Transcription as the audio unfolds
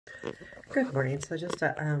Good morning. So just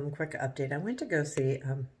a quick update. I went to go see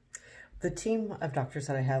the team of doctors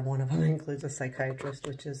that I have. One of them includes a psychiatrist,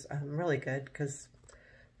 which is really good because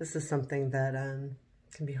this is something that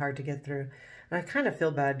can be hard to get through. And I kind of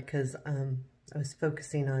feel bad because I was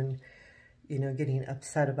focusing on, getting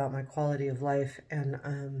upset about my quality of life,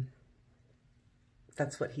 and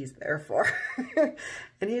that's what he's there for.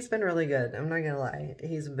 And he's been really good. I'm not going to lie.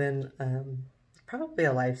 He's been probably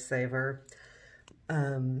a lifesaver.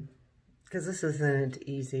 Because this isn't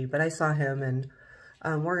easy, but I saw him, and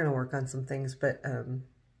we're going to work on some things, but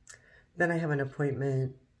then I have an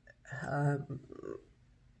appointment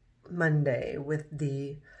Monday with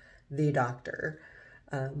the doctor.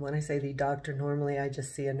 When I say the doctor, normally I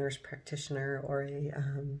just see a nurse practitioner or a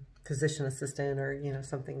physician assistant or,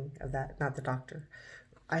 something of that, not the doctor.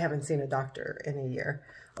 I haven't seen a doctor in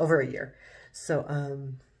over a year. So,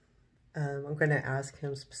 I'm going to ask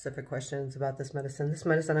him specific questions about this medicine. This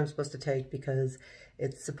medicine I'm supposed to take because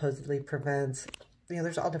it supposedly prevents,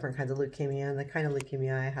 there's all different kinds of leukemia, and the kind of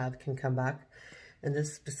leukemia I have can come back. And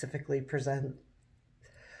this specifically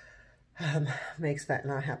makes that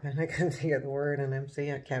not happen. I couldn't think of the word, and I'm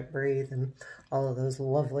saying I can't breathe and all of those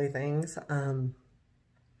lovely things.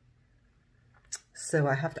 So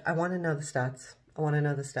I want to know the stats. I want to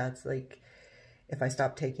know the stats, like if I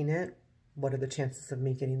stop taking it, what are the chances of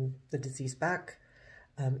me getting the disease back?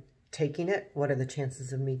 Taking it, what are the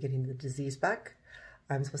chances of me getting the disease back?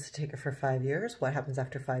 I'm supposed to take it for 5 years. What happens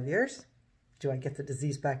after 5 years? Do I get the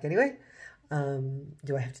disease back anyway?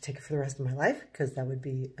 Do I have to take it for the rest of my life? Because that would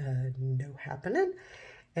be no happening.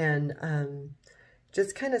 And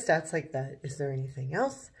just kind of stats like that. Is there anything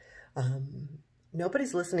else?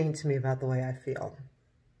 Nobody's listening to me about the way I feel.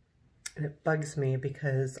 And it bugs me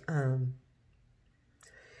because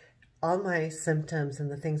all my symptoms and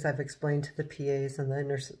the things I've explained to the PAs and the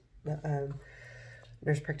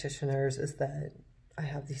nurse practitioners is that I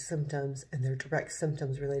have these symptoms, and they're direct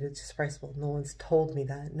symptoms related to Spreisel. No one's told me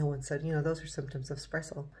that. No one said, those are symptoms of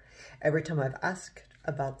Spreisel. Every time I've asked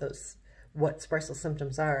about what Spreisel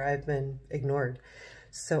symptoms are, I've been ignored.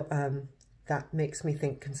 So that makes me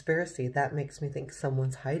think conspiracy. That makes me think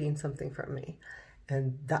someone's hiding something from me.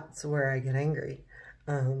 And that's where I get angry.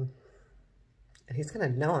 And he's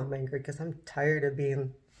going to know I'm angry because I'm tired of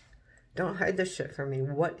being, don't hide this shit from me.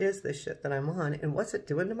 What is this shit that I'm on, and what's it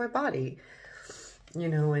doing to my body?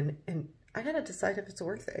 And I got to decide if it's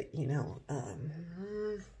worth it,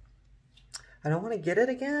 I don't want to get it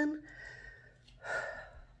again,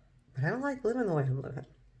 but I don't like living the way I'm living.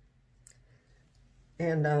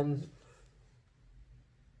 And,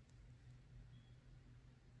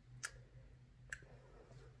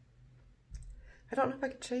 I don't know if I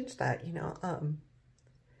could change that, you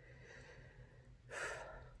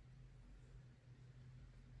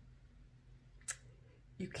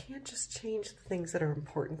can't just change the things that are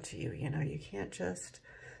important to you, you can't just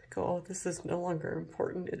go, oh, this is no longer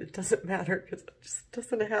important, and it doesn't matter, because it just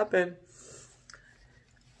doesn't happen.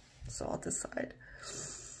 So I'll decide.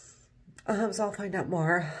 So I'll find out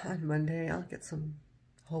more on Monday. I'll get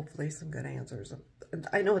hopefully some good answers. And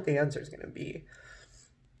I know what the answer is going to be.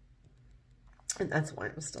 And that's why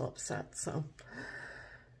I'm still upset, so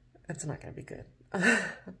it's not going to be good.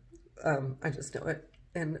 I just know it.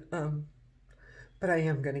 And, but I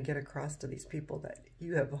am going to get across to these people that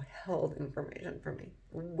you have withheld information from me,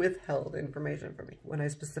 when I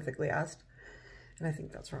specifically asked, and I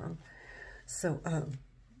think that's wrong. So,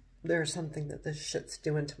 there's something that this shit's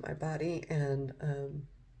doing to my body, and,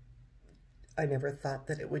 I never thought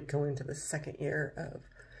that it would go into the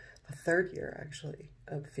third year, actually,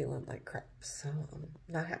 of feeling like crap. So I'm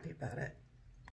not happy about it.